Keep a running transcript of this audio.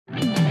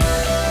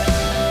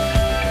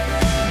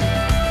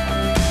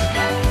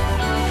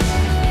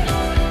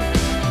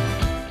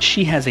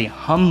She has a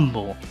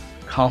humble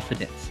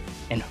confidence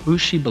in who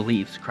she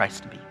believes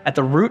Christ to be. At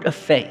the root of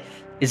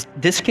faith is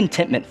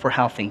discontentment for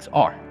how things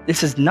are.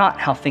 This is not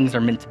how things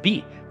are meant to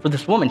be. For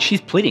this woman,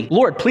 she's pleading,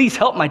 Lord, please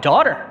help my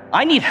daughter.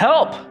 I need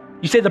help.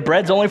 You say the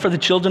bread's only for the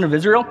children of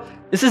Israel?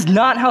 This is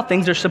not how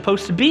things are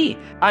supposed to be.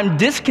 I'm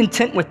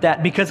discontent with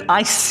that because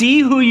I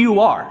see who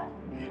you are.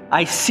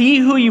 I see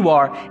who you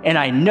are, and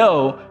I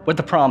know what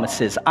the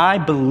promise is. I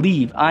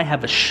believe, I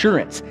have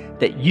assurance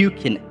that you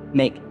can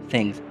make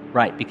things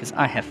right because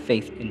I have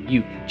faith in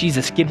you.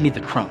 Jesus, give me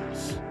the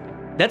crumbs.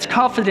 That's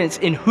confidence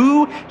in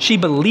who she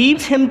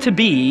believes him to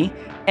be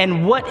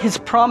and what his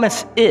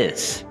promise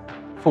is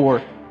for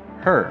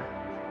her.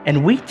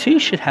 And we too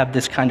should have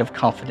this kind of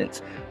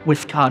confidence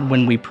with God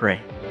when we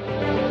pray.